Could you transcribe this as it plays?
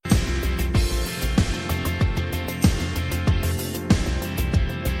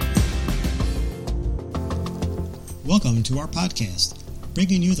Welcome to our podcast,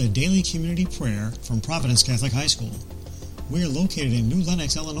 bringing you the daily community prayer from Providence Catholic High School. We are located in New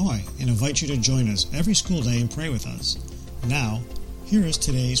Lenox, Illinois, and invite you to join us every school day and pray with us. Now, here is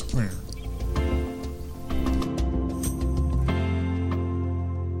today's prayer.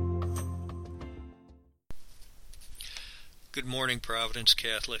 Good morning, Providence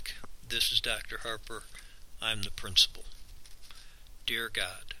Catholic. This is Dr. Harper. I'm the principal. Dear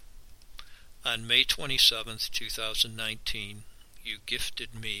God, on May 27th, 2019, you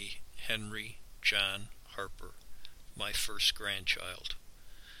gifted me, Henry John Harper, my first grandchild.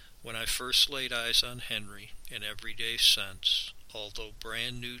 When I first laid eyes on Henry, in every day since, although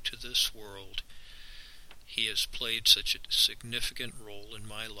brand new to this world, he has played such a significant role in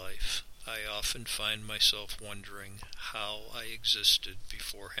my life. I often find myself wondering how I existed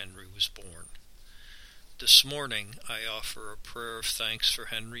before Henry was born. This morning, I offer a prayer of thanks for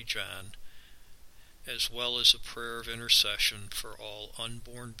Henry John, as well as a prayer of intercession for all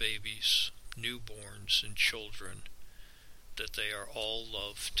unborn babies, newborns, and children, that they are all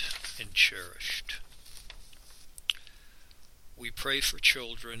loved and cherished. We pray for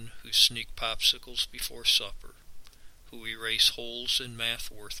children who sneak popsicles before supper, who erase holes in math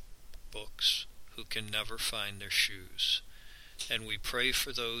workbooks, who can never find their shoes. And we pray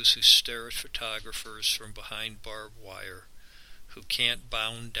for those who stare at photographers from behind barbed wire, who can't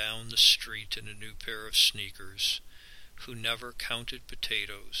bound down the street in a new pair of sneakers, who never counted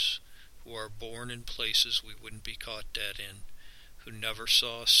potatoes, who are born in places we wouldn't be caught dead in, who never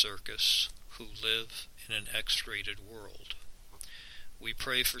saw a circus, who live in an X-rated world. We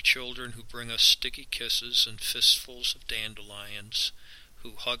pray for children who bring us sticky kisses and fistfuls of dandelions,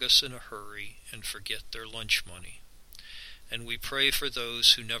 who hug us in a hurry and forget their lunch money. And we pray for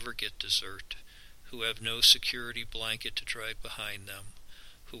those who never get dessert, who have no security blanket to drag behind them,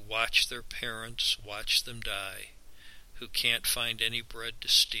 who watch their parents watch them die, who can't find any bread to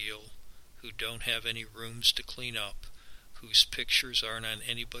steal, who don't have any rooms to clean up, whose pictures aren't on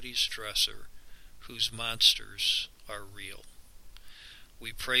anybody's dresser, whose monsters are real.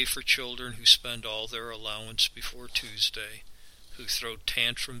 We pray for children who spend all their allowance before Tuesday, who throw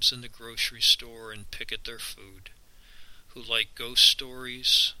tantrums in the grocery store and pick at their food, who like ghost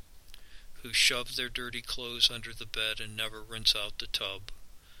stories, who shove their dirty clothes under the bed and never rinse out the tub,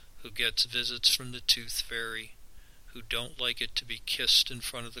 who gets visits from the tooth fairy, who don't like it to be kissed in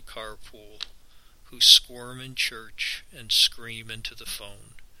front of the carpool, who squirm in church and scream into the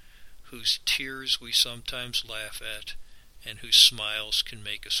phone, whose tears we sometimes laugh at, and whose smiles can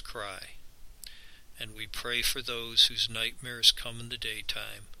make us cry. And we pray for those whose nightmares come in the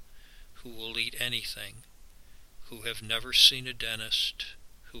daytime, who will eat anything, who have never seen a dentist,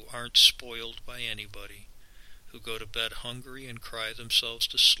 who aren't spoiled by anybody, who go to bed hungry and cry themselves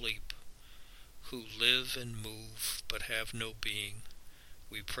to sleep, who live and move but have no being.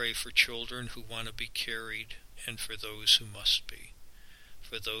 We pray for children who want to be carried and for those who must be,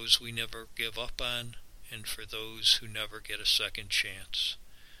 for those we never give up on and for those who never get a second chance,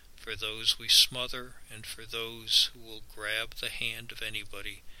 for those we smother and for those who will grab the hand of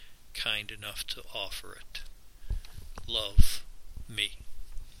anybody kind enough to offer it. Love me.